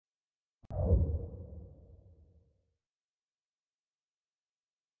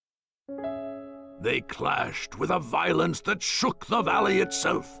They clashed with a violence that shook the valley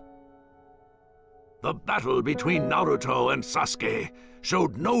itself. The battle between Naruto and Sasuke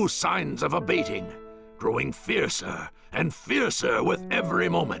showed no signs of abating, growing fiercer and fiercer with every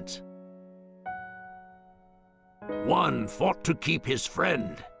moment. One fought to keep his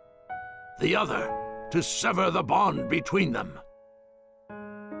friend, the other to sever the bond between them.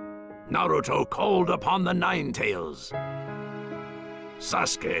 Naruto called upon the Nine Tails,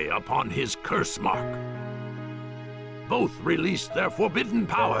 Sasuke upon his curse mark. Both released their forbidden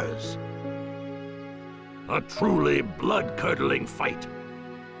powers. A truly blood-curdling fight.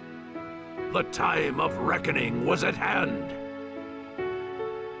 The time of reckoning was at hand.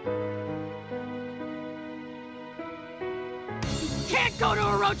 Can't go to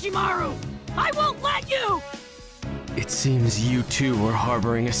Orochimaru! I won't let you! It seems you too are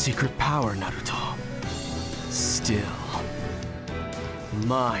harboring a secret power, Naruto. Still,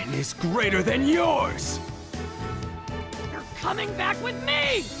 mine is greater than yours! You're coming back with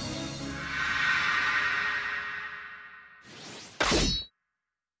me!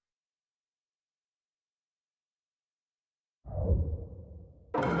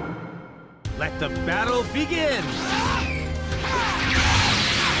 Let the battle begin!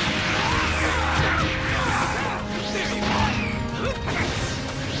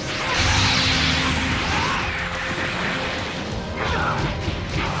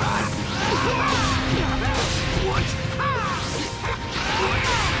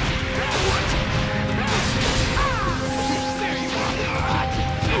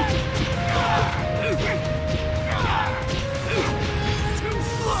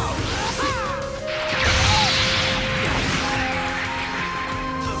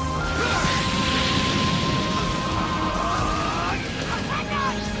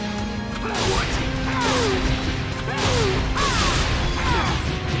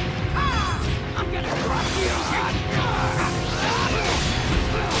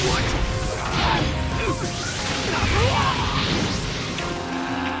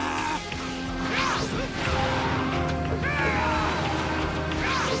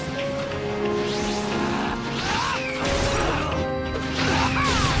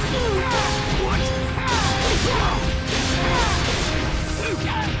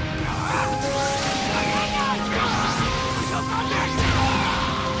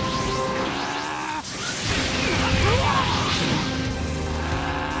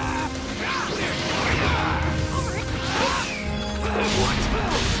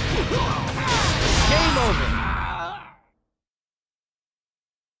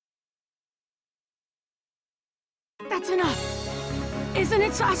 That's enough! Isn't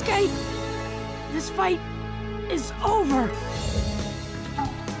it, Sasuke? This fight is over!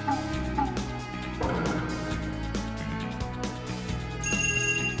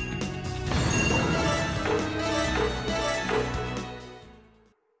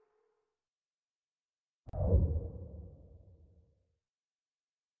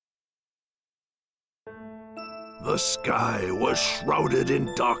 The sky was shrouded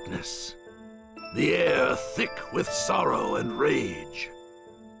in darkness, the air thick with sorrow and rage.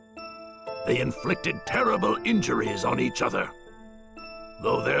 They inflicted terrible injuries on each other.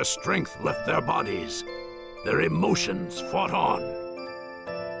 Though their strength left their bodies, their emotions fought on.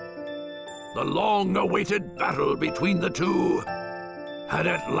 The long-awaited battle between the two had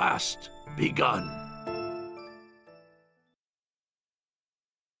at last begun.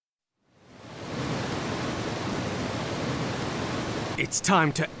 It's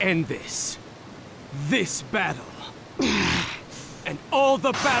time to end this. This battle. And all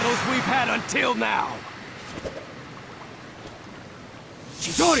the battles we've had until now.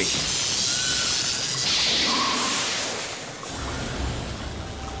 Chidori!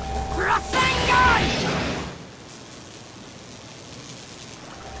 Rasengan!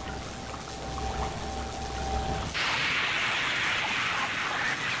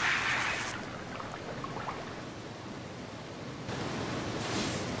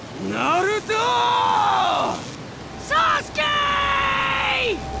 Naruto! Sasuke!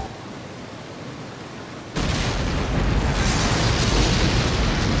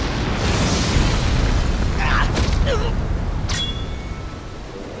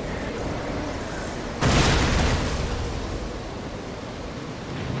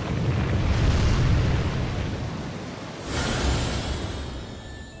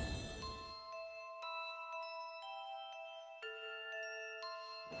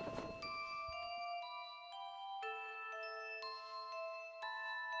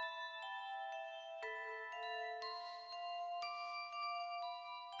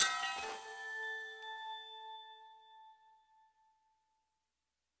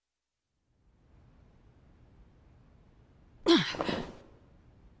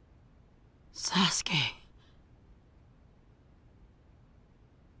 Sasuke.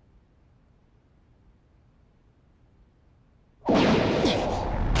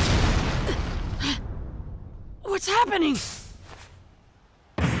 What's happening?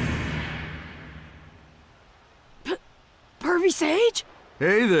 Pervy Sage?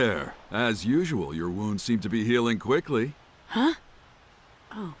 Hey there. As usual, your wounds seem to be healing quickly. Huh?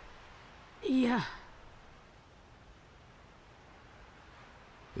 Oh. Yeah.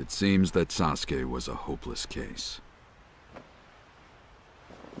 It seems that Sasuke was a hopeless case.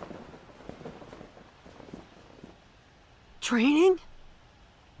 Training?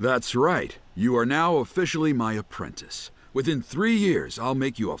 That's right. You are now officially my apprentice. Within 3 years, I'll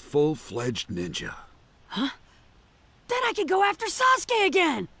make you a full-fledged ninja. Huh? Then I can go after Sasuke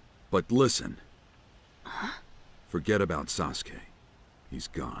again! But listen. Huh? Forget about Sasuke. He's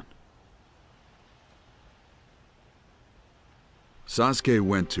gone. Sasuke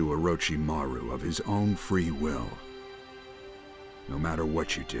went to Orochimaru of his own free will. No matter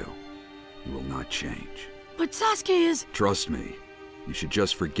what you do, he will not change. But Sasuke is... Trust me, you should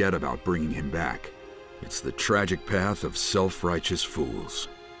just forget about bringing him back. It's the tragic path of self-righteous fools.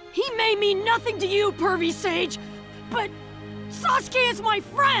 He may mean nothing to you, Pervy Sage, but Sasuke is my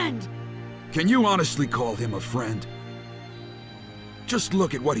friend! Can you honestly call him a friend? Just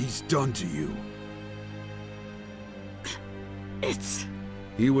look at what he's done to you. It's...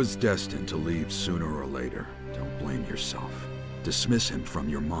 He was destined to leave sooner or later. Don't blame yourself. Dismiss him from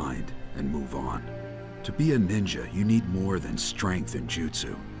your mind and move on. To be a ninja, you need more than strength and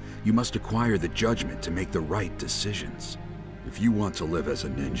jutsu. You must acquire the judgment to make the right decisions. If you want to live as a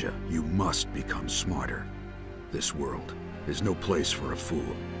ninja, you must become smarter. This world is no place for a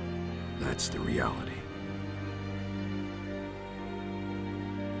fool. That's the reality.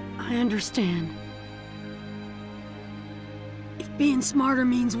 I understand. If being smarter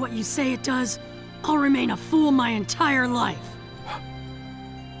means what you say it does, I'll remain a fool my entire life.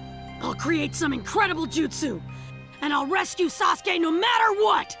 I'll create some incredible jutsu, and I'll rescue Sasuke no matter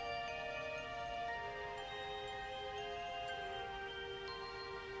what!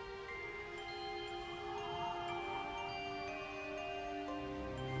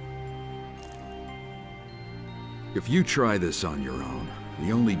 If you try this on your own,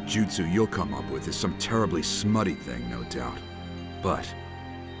 the only jutsu you'll come up with is some terribly smutty thing, no doubt. But...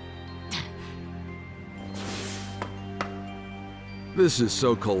 this is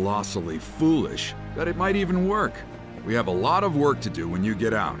so colossally foolish that it might even work. We have a lot of work to do when you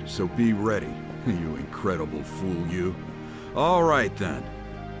get out, so be ready, you incredible fool you. All right then.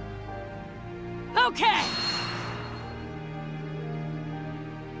 Okay!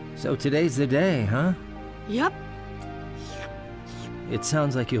 So today's the day, huh? Yep. It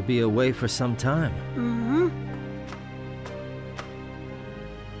sounds like you'll be away for some time. Mm-hmm.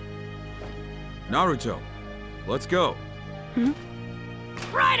 Naruto, let's go. Hmm?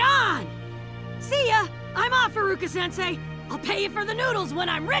 Right on! See ya! I'm off, Iruka-sensei! I'll pay you for the noodles when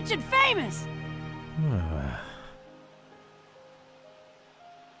I'm rich and famous!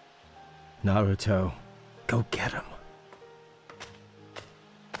 Naruto, go get him.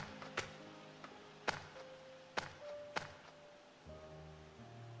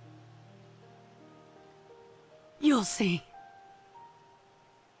 You'll see.